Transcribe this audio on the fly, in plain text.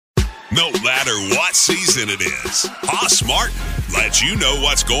No matter what season it is, Hoss Martin lets you know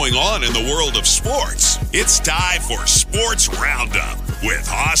what's going on in the world of sports. It's time for Sports Roundup with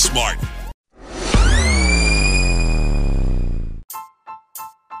Hoss Martin.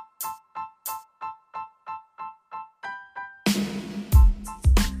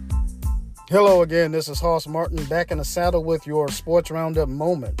 Hello again, this is Hoss Martin back in the saddle with your Sports Roundup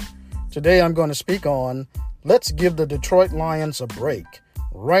moment. Today I'm going to speak on let's give the Detroit Lions a break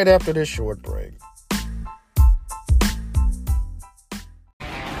right after this short break.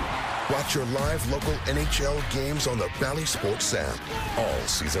 Watch your live local NHL games on the Bally Sports app all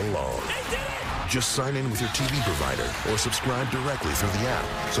season long. Just sign in with your TV provider or subscribe directly through the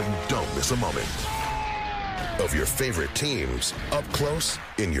app so you don't miss a moment of your favorite teams up close,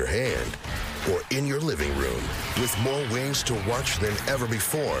 in your hand, or in your living room. With more ways to watch than ever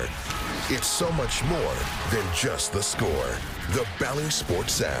before, it's so much more than just the score. The Bally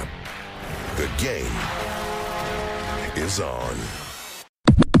Sports app. The game is on.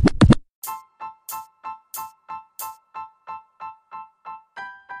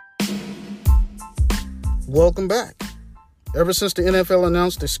 Welcome back. Ever since the NFL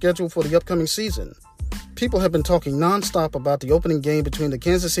announced the schedule for the upcoming season, people have been talking nonstop about the opening game between the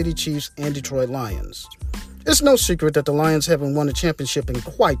Kansas City Chiefs and Detroit Lions. It's no secret that the Lions haven't won a championship in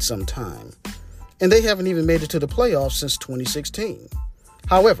quite some time, and they haven't even made it to the playoffs since 2016.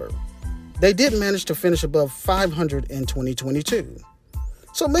 However, they did manage to finish above 500 in 2022.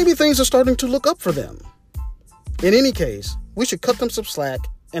 So maybe things are starting to look up for them. In any case, we should cut them some slack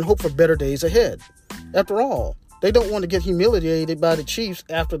and hope for better days ahead. After all, they don't want to get humiliated by the Chiefs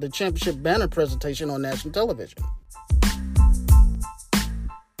after the championship banner presentation on national television.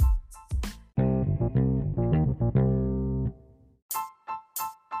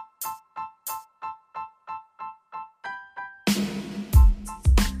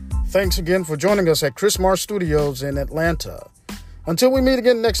 Thanks again for joining us at Chris Marsh Studios in Atlanta. Until we meet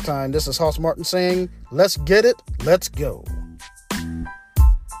again next time, this is Hoss Martin saying, let's get it, let's go.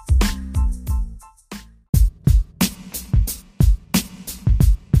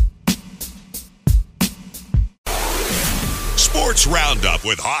 Sports Roundup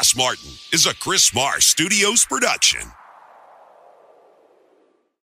with Hoss Martin is a Chris Marsh Studios production.